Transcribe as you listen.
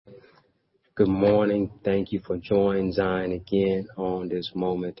Good morning. Thank you for joining Zion again on this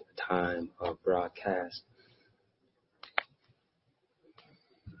moment of time of broadcast.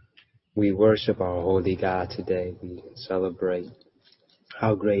 We worship our holy God today. We celebrate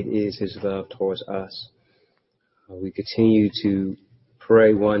how great is his love towards us. We continue to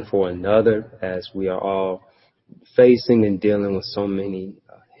pray one for another as we are all facing and dealing with so many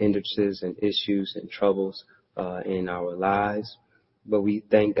hindrances and issues and troubles in our lives. But we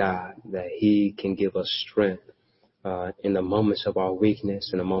thank God that he can give us strength in the moments of our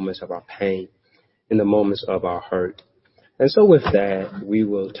weakness, in the moments of our pain, in the moments of our hurt. And so with that, we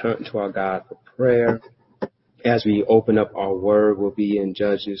will turn to our God for prayer. As we open up our word, we'll be in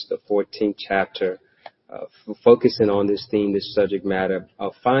Judges, the 14th chapter, focusing on this theme, this subject matter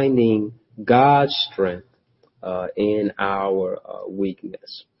of finding God's strength in our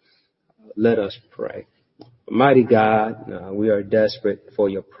weakness. Let us pray. Mighty God, we are desperate for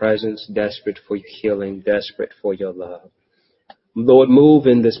your presence, desperate for your healing, desperate for your love. Lord, move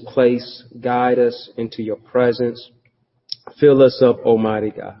in this place, guide us into your presence, fill us up, Almighty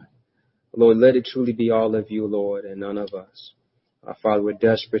God. Lord, let it truly be all of you, Lord, and none of us. Our Father, we're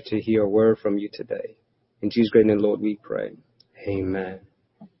desperate to hear a word from you today. In Jesus' great name, Lord, we pray. Amen.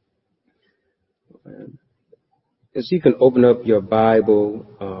 As you can open up your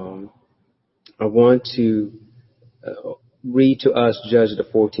Bible, I want to read to us Judges the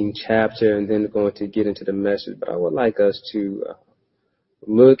 14th chapter, and then going to get into the message. But I would like us to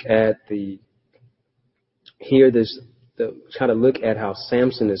look at look at how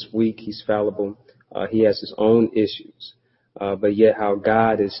Samson is weak. He's fallible. He has his own issues, but yet how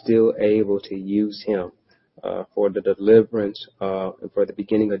God is still able to use him for the deliverance and for the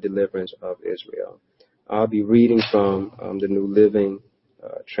beginning of deliverance of Israel. I'll be reading from the New Living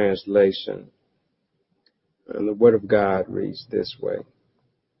Translation. And the word of God reads this way.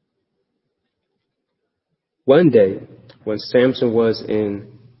 One day, when Samson was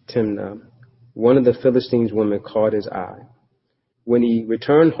in Timnah, one of the Philistines' women caught his eye. When he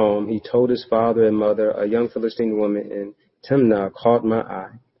returned home, he told his father and mother, a young Philistine woman in Timnah caught my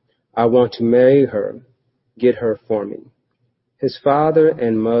eye. I want to marry her. Get her for me. His father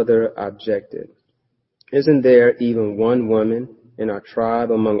and mother objected. Isn't there even one woman in our tribe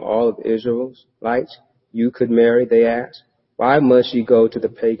among all of Israelites you could marry, they asked. Why must she go to the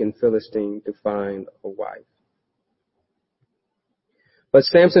pagan Philistine to find a wife? But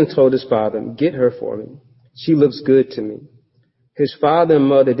Samson told his father, get her for me. She looks good to me. His father and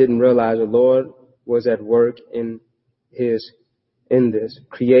mother didn't realize the Lord was at work in this,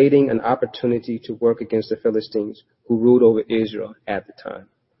 creating an opportunity to work against the Philistines who ruled over Israel at the time.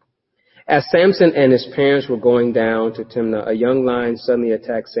 As Samson and his parents were going down to Timnah, a young lion suddenly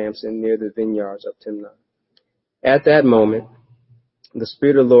attacked Samson near the vineyards of Timnah. At that moment, the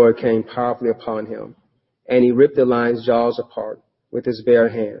Spirit of the Lord came powerfully upon him, and he ripped the lion's jaws apart with his bare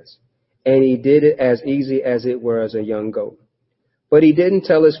hands. And he did it as easy as it were as a young goat. But he didn't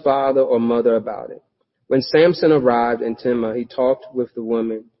tell his father or mother about it. When Samson arrived in Timnah, he talked with the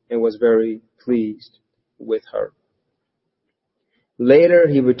woman and was very pleased with her. Later,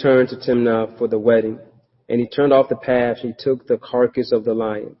 he returned to Timnah for the wedding, and he turned off the path. He took the carcass of the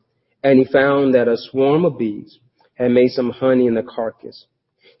lion, and he found that a swarm of bees had made some honey in the carcass.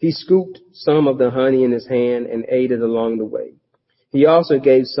 He scooped some of the honey in his hand and ate it along the way. He also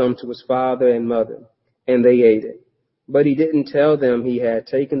gave some to his father and mother, and they ate it. But he didn't tell them he had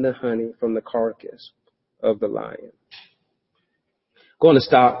taken the honey from the carcass of the lion. I'm going to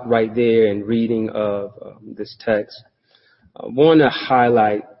stop right there in reading of this text. I want to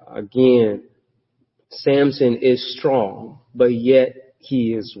highlight again, Samson is strong, but yet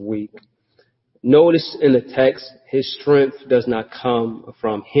he is weak. Notice in the text, his strength does not come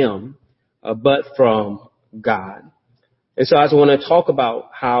from him, but from God. And so I just want to talk about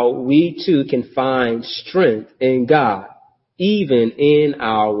how we too can find strength in God, even in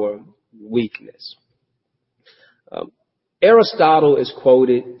our weakness. Aristotle is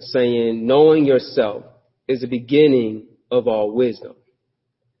quoted saying, knowing yourself is the beginning of all wisdom.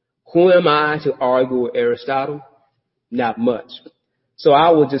 Who am I to argue with Aristotle? Not much. So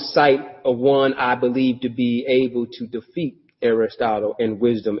I will just cite one I believe to be able to defeat Aristotle in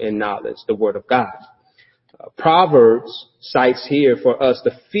wisdom and knowledge, the Word of God. Proverbs cites here for us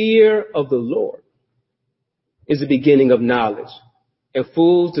the fear of the Lord is the beginning of knowledge, and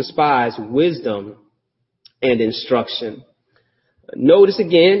fools despise wisdom and instruction. Notice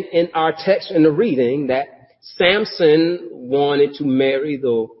again in our text in the reading that Samson wanted to marry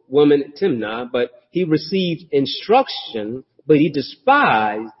the woman at Timnah, but he received instruction, but he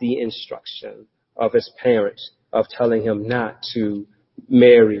despised the instruction of his parents of telling him not to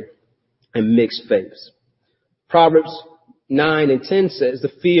marry and mixed faiths. Proverbs 9:10 says,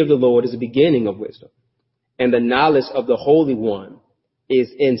 the fear of the Lord is the beginning of wisdom, and the knowledge of the Holy One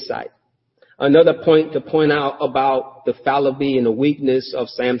is insight. Another point to point out about the fallibility and the weakness of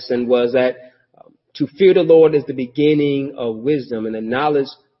Samson was that to fear the Lord is the beginning of wisdom, and the knowledge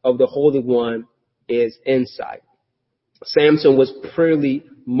of the Holy One is insight. Samson was purely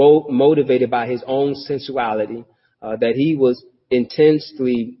motivated by his own sensuality, that he was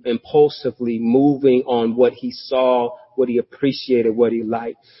intensely, impulsively moving on what he saw, what he appreciated, what he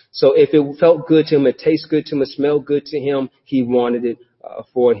liked. So if it felt good to him, it tastes good to him, it smelled good to him, he wanted it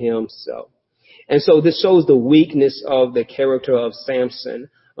for himself. And so this shows the weakness of the character of Samson.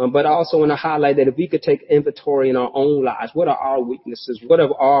 But I also want to highlight that if we could take inventory in our own lives, what are our weaknesses? What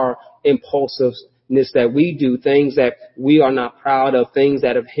are our impulsiveness that we do, things that we are not proud of, things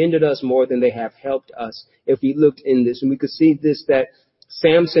that have hindered us more than they have helped us? If we looked in this, and we could see this, that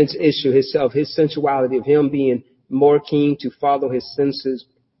Samson's issue, his sensuality, of him being more keen to follow his senses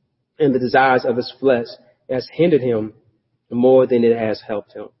and the desires of his flesh, has hindered him more than it has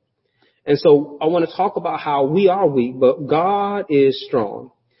helped him. And so I want to talk about how we are weak, but God is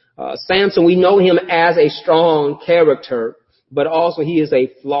strong. Samson, we know him as a strong character, but also he is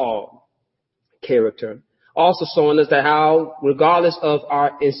a flawed character. Also showing us that how, regardless of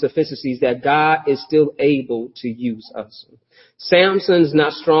our insufficiencies, that God is still able to use us. Samson's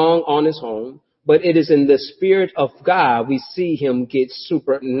not strong on his own, but it is in the Spirit of God we see him get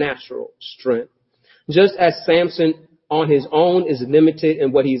supernatural strength. Just as Samson on his own is limited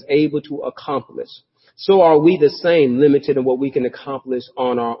in what he's able to accomplish, so are we the same, limited in what we can accomplish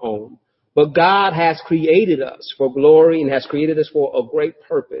on our own. But God has created us for glory and has created us for a great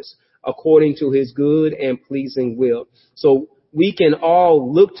purpose according to his good and pleasing will. So we can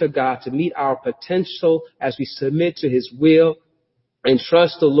all look to God to meet our potential as we submit to his will and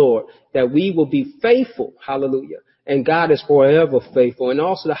trust the Lord that we will be faithful. Hallelujah. And God is forever faithful. And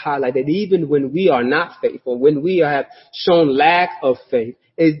also to highlight that even when we are not faithful, when we have shown lack of faith,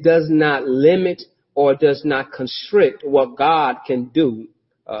 it does not limit or does not constrict what God can do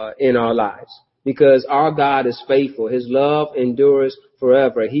in our lives. Because our God is faithful. His love endures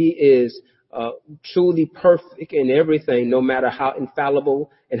forever. He is truly perfect in everything, no matter how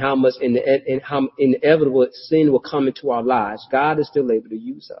infallible and how much and how inevitable sin will come into our lives. God is still able to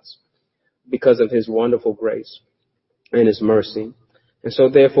use us because of his wonderful grace and his mercy. And so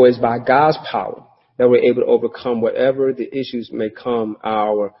therefore it's by God's power that we're able to overcome whatever the issues may come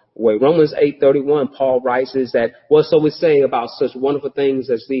our way. Romans 8:31, Paul writes is that what shall we say about such wonderful things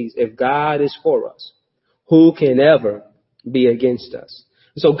as these? If God is for us, who can ever be against us?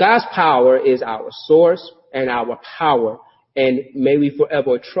 So God's power is our source and our power. And may we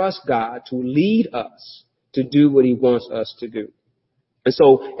forever trust God to lead us to do what he wants us to do. And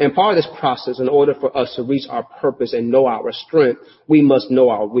so, in part of this process, in order for us to reach our purpose and know our strength, we must know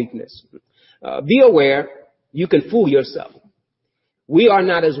our weakness. Be aware, you can fool yourself. We are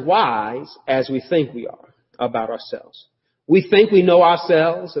not as wise as we think we are about ourselves. We think we know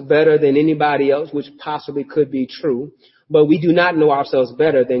ourselves better than anybody else, which possibly could be true, but we do not know ourselves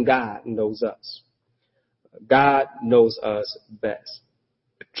better than God knows us. God knows us best.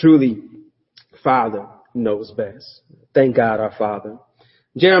 Truly, Father knows best. Thank God, our Father.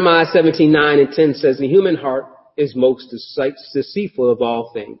 Jeremiah 17:9-10 says, the human heart is most deceitful of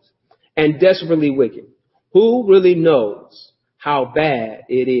all things and desperately wicked. Who really knows how bad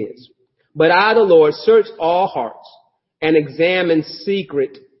it is? But I, the Lord, search all hearts and examine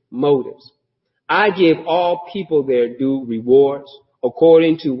secret motives. I give all people their due rewards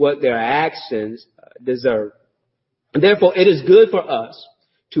according to what their actions deserve. And therefore, it is good for us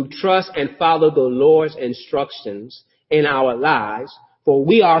to trust and follow the Lord's instructions in our lives, for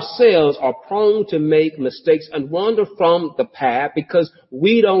we ourselves are prone to make mistakes and wander from the path because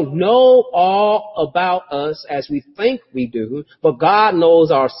we don't know all about us as we think we do, but God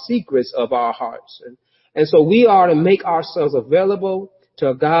knows our secrets of our hearts. And so we are to make ourselves available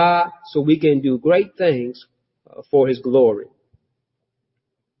to God so we can do great things for his glory.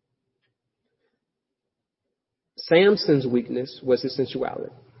 Samson's weakness was his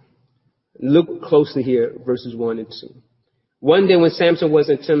sensuality. Look closely here, verses 1 and 2. One day when Samson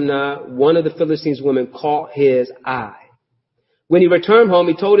was in Timnah, one of the Philistines' women caught his eye. When he returned home,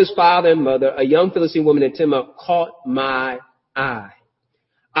 he told his father and mother, a young Philistine woman in Timnah caught my eye.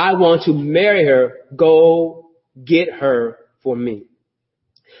 I want to marry her. Go get her for me.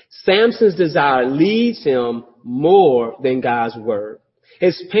 Samson's desire leads him more than God's word.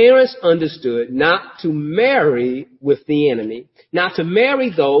 His parents understood not to marry with the enemy, not to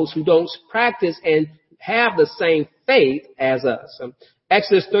marry those who don't practice and have the same faith as us.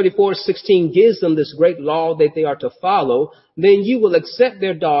 Exodus 34:16 gives them this great law that they are to follow. Then you will accept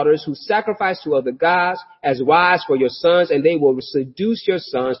their daughters who sacrifice to other gods as wives for your sons, and they will seduce your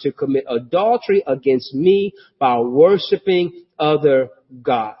sons to commit adultery against me by worshiping other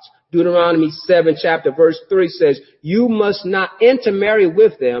gods. Deuteronomy 7 chapter verse 3 says, you must not intermarry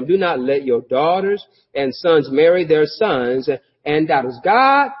with them. Do not let your daughters and sons marry their sons and daughters.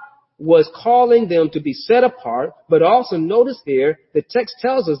 God was calling them to be set apart, but also notice here, the text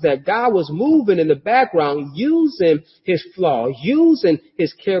tells us that God was moving in the background, using his flaw, using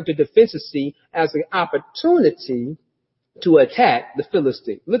his character deficiency as an opportunity to attack the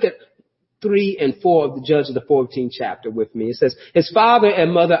Philistines. Look at 3 and 4 of the Judges of the 14th chapter with me. It says, his father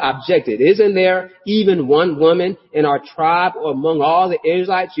and mother objected. Isn't there even one woman in our tribe or among all the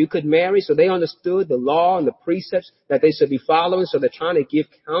Israelites you could marry? So they understood the law and the precepts that they should be following. So they're trying to give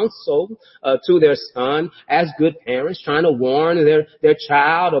counsel to their son as good parents, trying to warn their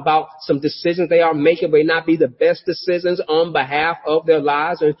child about some decisions they are making may not be the best decisions on behalf of their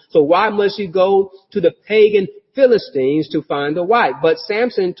lives. And so why must you go to the pagan Philistines to find a wife? But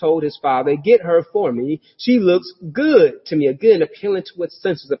Samson told his father, get her for me. She looks good to me. Again, appealing to his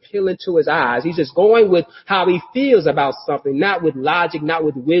senses, appealing to his eyes. He's just going with how he feels about something, not with logic, not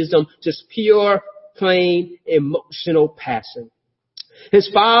with wisdom, just pure, plain, emotional passion. His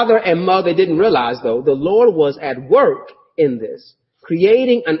father and mother didn't realize, though, the Lord was at work in this,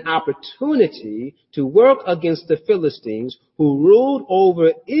 creating an opportunity to work against the Philistines who ruled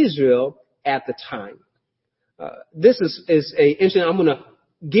over Israel at the time. This is a interesting. I'm going to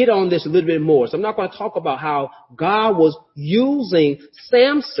get on this a little bit more. So I'm not going to talk about how God was using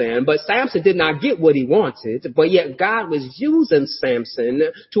Samson, but Samson did not get what he wanted, but yet God was using Samson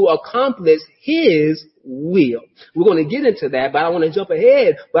to accomplish his will. We're going to get into that, but I want to jump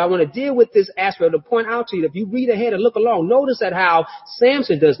ahead, but I want to deal with this aspect to point out to you that if you read ahead and look along, notice that how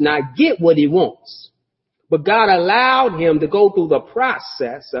Samson does not get what he wants. But God allowed him to go through the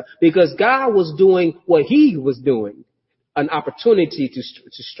process because God was doing what he was doing, an opportunity to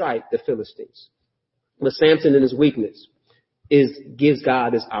strike the Philistines. But Samson in his weakness gives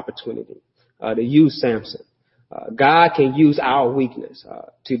God this opportunity to use Samson. God can use our weakness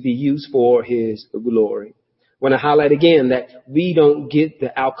to be used for his glory. I want to highlight again that we don't get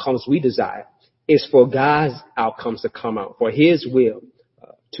the outcomes we desire. It's for God's outcomes to come out, for his will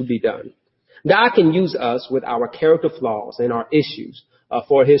to be done. God can use us with our character flaws and our issues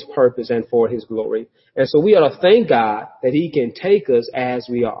for his purpose and for his glory. And so we ought to thank God that he can take us as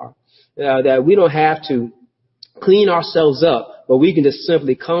we are, that we don't have to clean ourselves up, but we can just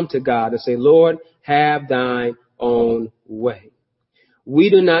simply come to God and say, Lord, have thine own way.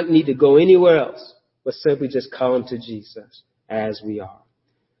 We do not need to go anywhere else, but simply just come to Jesus as we are.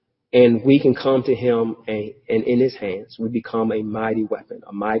 And we can come to him and in his hands, we become a mighty weapon,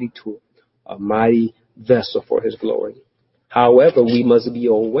 a mighty tool, a mighty vessel for his glory. However, we must be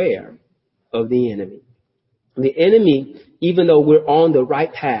aware of the enemy. The enemy, even though we're on the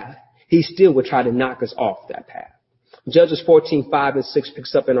right path, he still will try to knock us off that path. Judges 14:5 and 6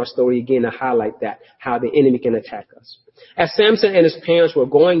 picks up in our story again to highlight that, how the enemy can attack us. As Samson and his parents were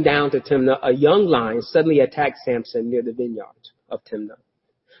going down to Timnah, a young lion suddenly attacked Samson near the vineyard of Timnah.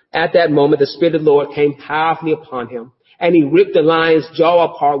 At that moment, the Spirit of the Lord came powerfully upon him, and he ripped the lion's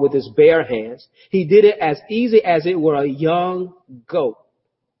jaw apart with his bare hands. He did it as easy as it were a young goat.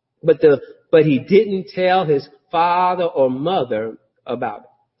 But he didn't tell his father or mother about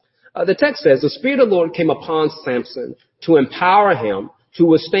it. The text says, the Spirit of the Lord came upon Samson to empower him to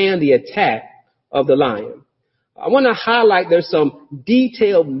withstand the attack of the lion. I want to highlight there's some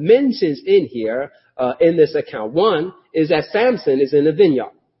detailed mentions in here in this account. One is that Samson is in the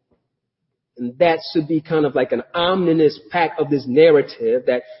vineyard. And that should be kind of like an ominous pack of this narrative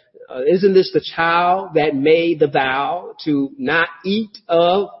that isn't this the child that made the vow to not eat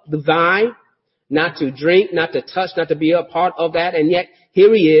of the vine, not to drink, not to touch, not to be a part of that. And yet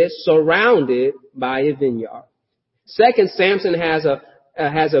here he is surrounded by a vineyard. Second, Samson has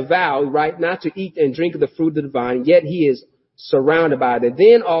a vow, right, not to eat and drink of the fruit of the vine, yet he is surrounded by it.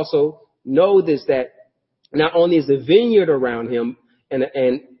 Then also notice that not only is the vineyard around him, and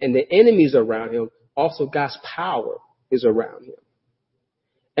the enemies around him, also God's power is around him.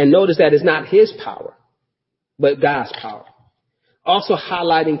 And notice that it's not his power, but God's power. Also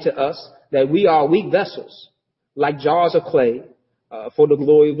highlighting to us that we are weak vessels, like jars of clay, for the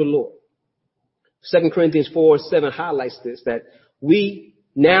glory of the Lord. 2 Corinthians 4:7 highlights this, that we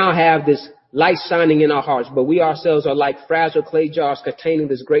now have this light shining in our hearts, but we ourselves are like fragile clay jars containing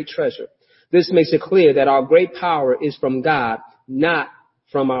this great treasure. This makes it clear that our great power is from God, not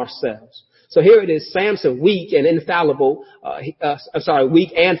from ourselves. So here it is, Samson, weak and infallible,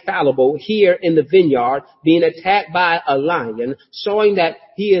 weak and fallible here in the vineyard, being attacked by a lion, showing that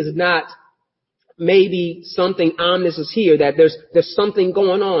he is not maybe something ominous is here, that there's something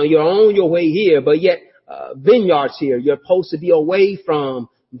going on. You're on your way here, but yet vineyards here. You're supposed to be away from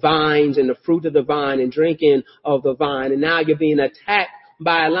vines and the fruit of the vine and drinking of the vine. And now you're being attacked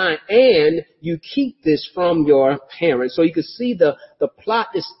by a lion, and you keep this from your parents. So you can see the plot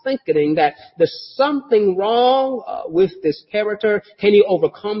is thinking that there's something wrong with this character. Can he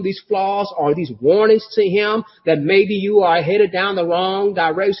overcome these flaws? Are these warnings to him that maybe you are headed down the wrong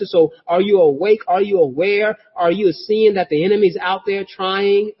direction? So are you awake? Are you aware? Are you seeing that the enemy's out there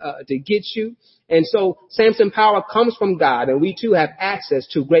trying to get you? And so Samson's power comes from God, and we too have access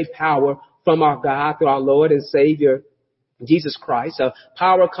to great power from our God through our Lord and Savior Jesus Christ.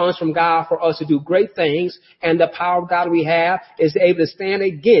 Power comes from God for us to do great things, and the power of God we have is able to stand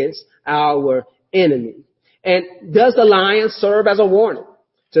against our enemy. And does the lion serve as a warning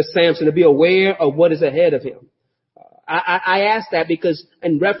to Samson to be aware of what is ahead of him? I ask that because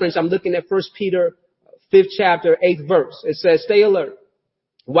in reference, I'm looking at 1 Peter 5th chapter, 8th verse. It says, stay alert.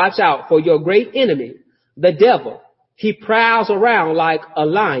 Watch out for your great enemy, the devil. He prowls around like a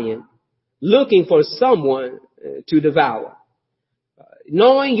lion, looking for someone to devour.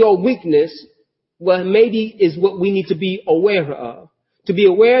 Knowing your weakness, well, maybe is what we need to be aware of. To be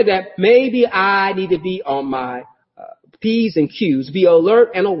aware that maybe I need to be on my P's and Q's, be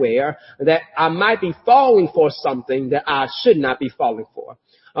alert and aware that I might be falling for something that I should not be falling for.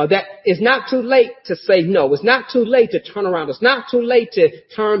 That it's not too late to say no. It's not too late to turn around. It's not too late to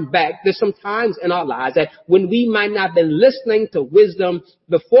turn back. There's some times in our lives that when we might not have been listening to wisdom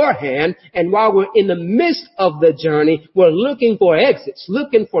beforehand, and while we're in the midst of the journey, we're looking for exits,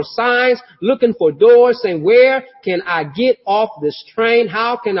 looking for signs, looking for doors, saying, where can I get off this train?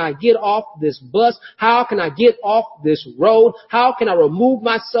 How can I get off this bus? How can I get off this road? How can I remove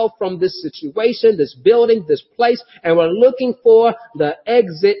myself from this situation, this building, this place? And we're looking for the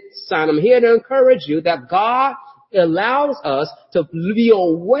exit sign. I'm here to encourage you that God allows us to be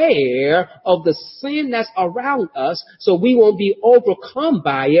aware of the sin that's around us so we won't be overcome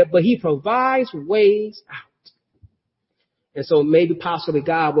by it, but he provides ways out. And so maybe possibly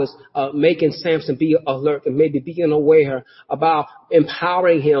God was making Samson be alert and maybe being aware about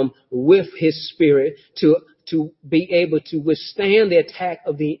empowering him with his spirit to be able to withstand the attack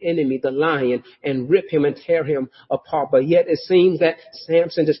of the enemy, the lion, and rip him and tear him apart. But yet it seems that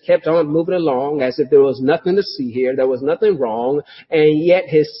Samson just kept on moving along as if there was nothing to see here. There was nothing wrong. And yet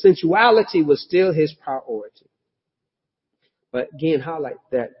his sensuality was still his priority. But again, highlight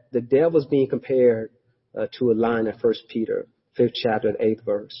that the devil's being compared to a lion in 1 Peter 5th chapter, 8th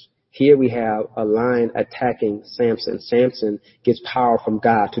verse. Here we have a lion attacking Samson. Samson gets power from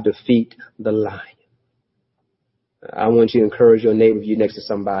God to defeat the lion. I want you to encourage your neighbor if you're next to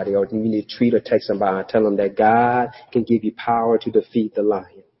somebody, or you need to treat or text somebody and tell them that God can give you power to defeat the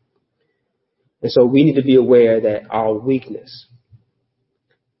lion. And so we need to be aware that our weakness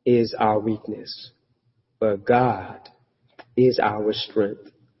is our weakness, but God is our strength,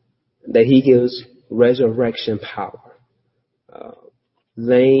 that he gives resurrection power,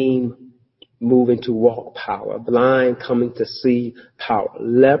 lame moving to walk power, blind coming to see power,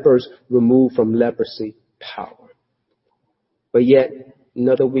 lepers removed from leprosy power. But yet,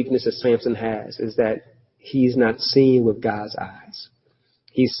 another weakness that Samson has is that he's not seeing with God's eyes.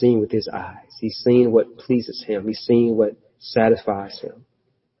 He's seeing with his eyes. He's seeing what pleases him. He's seeing what satisfies him.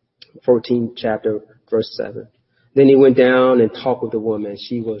 14th chapter, verse 7. Then he went down and talked with the woman.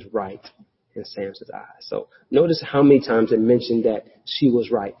 She was right in Samson's eyes. So notice how many times it mentioned that she was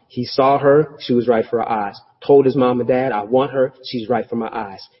right. He saw her. She was right for her eyes. Told his mom and dad, I want her. She's right for my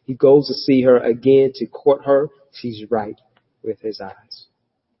eyes. He goes to see her again to court her. She's right with his eyes.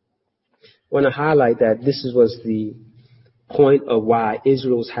 I want to highlight that this was the point of why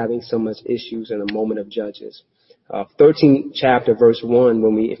Israel was having so much issues in a moment of Judges. 13th chapter, verse 1,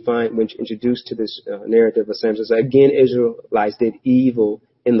 when we're introduced to this narrative of Samson, says, again, Israelites did evil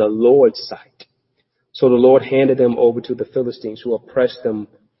in the Lord's sight. So the Lord handed them over to the Philistines, who oppressed them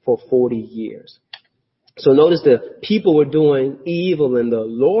for 40 years. So notice the people were doing evil in the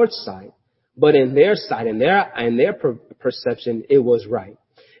Lord's sight, but in their sight, in their perception, it was right.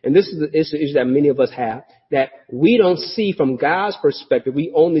 And this is the issue that many of us have, that we don't see from God's perspective.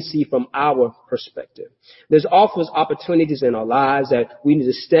 We only see from our perspective. There's often opportunities in our lives that we need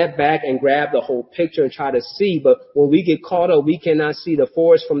to step back and grab the whole picture and try to see. But when we get caught up, we cannot see the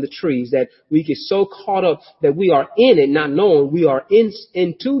forest from the trees, that we get so caught up that we are in it, not knowing we are in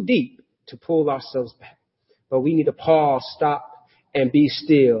too deep to pull ourselves back. But we need to pause, stop, and be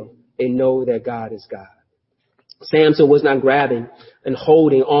still and know that God is God. Samson was not grabbing and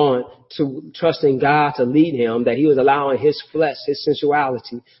holding on to trusting God to lead him, that he was allowing his flesh, his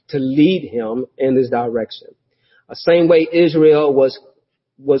sensuality to lead him in this direction. The same way Israel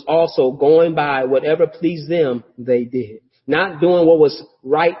was also going by whatever pleased them, they did. Not doing what was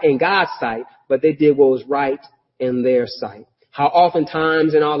right in God's sight, but they did what was right in their sight. How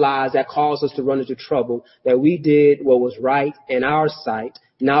oftentimes in our lives that caused us to run into trouble, that we did what was right in our sight,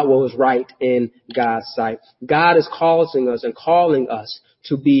 not what was right in God's sight. God is causing us and calling us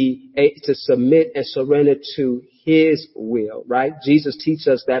to submit and surrender to His will, right? Jesus teaches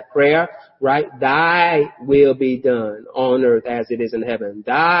us that prayer, right? Thy will be done on earth as it is in heaven.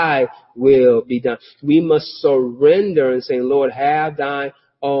 Thy will be done. We must surrender and say, Lord, have thine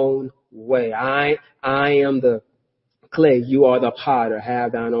own way. I am the clay, you are the potter,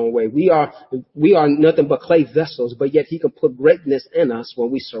 have thine own way. We are nothing but clay vessels, but yet He can put greatness in us when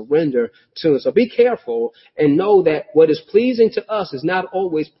we surrender to Him. So be careful and know that what is pleasing to us is not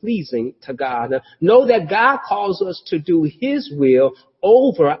always pleasing to God. Now, know that God calls us to do His will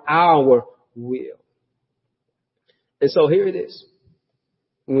over our will. And so here it is.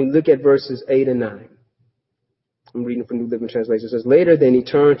 When we look at verses 8 and 9, I'm reading from New Living Translation. It says, later then he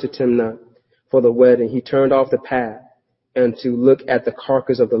turned to Timnah for the wedding. He turned off the path and to look at the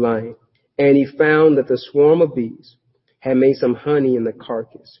carcass of the lion. And he found that the swarm of bees had made some honey in the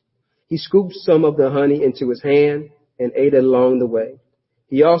carcass. He scooped some of the honey into his hand and ate it along the way.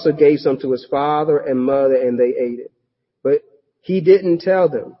 He also gave some to his father and mother, and they ate it. But he didn't tell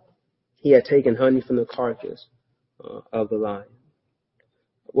them he had taken honey from the carcass of the lion.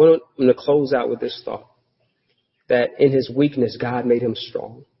 I'm going to close out with this thought, that in his weakness, God made him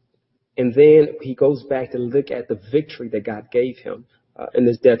strong. And then he goes back to look at the victory that God gave him in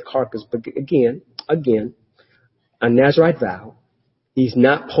this death carcass. But again, a Nazirite vow, he's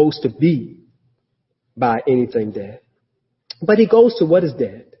not supposed to be by anything dead. But he goes to what is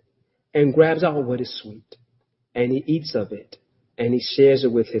dead and grabs out what is sweet. And he eats of it. And he shares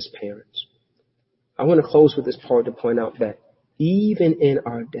it with his parents. I want to close with this part to point out that even in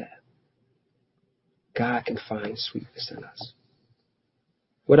our death, God can find sweetness in us.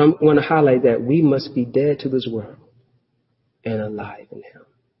 What I want to highlight that we must be dead to this world and alive in Him.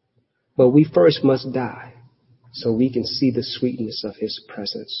 But we first must die so we can see the sweetness of His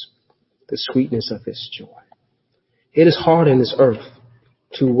presence, the sweetness of His joy. It is hard in this earth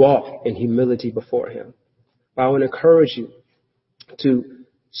to walk in humility before Him. But I want to encourage you to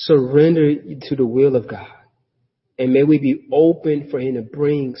surrender to the will of God. And may we be open for Him to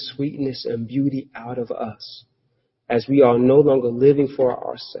bring sweetness and beauty out of us, as we are no longer living for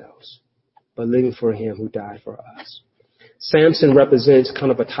ourselves, but living for Him who died for us. Samson represents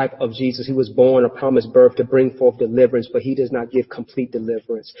kind of a type of Jesus. He was born a promised birth to bring forth deliverance, but he does not give complete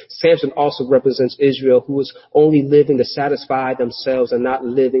deliverance. Samson also represents Israel, who was only living to satisfy themselves and not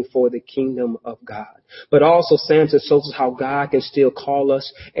living for the kingdom of God. But also Samson shows us how God can still call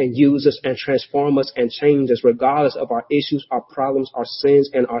us and use us and transform us and change us regardless of our issues, our problems, our sins,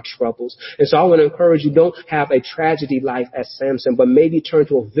 and our troubles. And so I want to encourage you, don't have a tragedy life as Samson, but maybe turn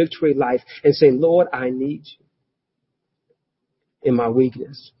to a victory life and say, Lord, I need you. In my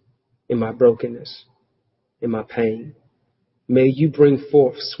weakness, in my brokenness, in my pain. May you bring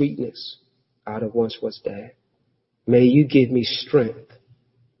forth sweetness out of once was dead. May you give me strength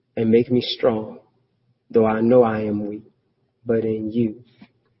and make me strong, though I know I am weak, but in you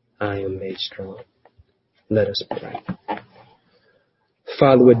I am made strong. Let us pray.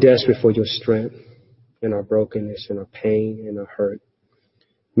 Father, we're desperate for your strength in our brokenness, in our pain, in our hurt.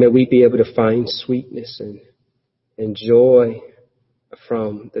 May we be able to find sweetness and joy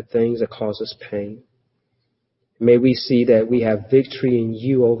from the things that cause us pain. May we see that we have victory in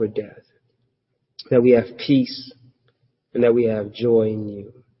you over death, that we have peace, and that we have joy in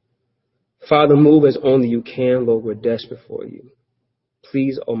you. Father, move as only you can, Lord. We're desperate for you.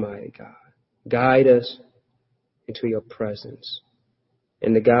 Please, Almighty God, guide us into your presence.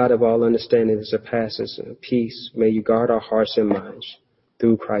 And the God of all understanding that surpasses peace, may you guard our hearts and minds.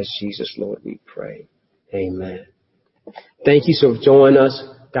 Through Christ Jesus, Lord, we pray. Amen. Thank you for joining us.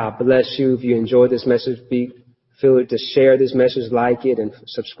 God bless you. If you enjoyed this message, feel free to share this message, like it, and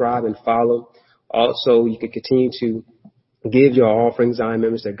subscribe and follow. Also, you can continue to give your offering Zion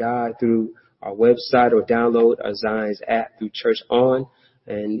members to God through our website or download our Zion's app through Church On,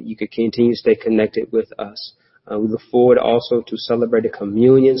 and you can continue to stay connected with us. We look forward also to celebrating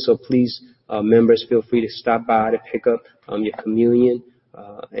communion, so please, members, feel free to stop by to pick up your communion.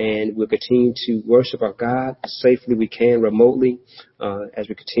 And we'll continue to worship our God safely we can remotely as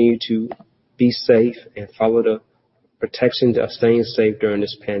we continue to be safe and follow the protection of staying safe during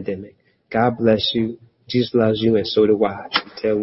this pandemic. God bless you. Jesus loves you, and so do I. Until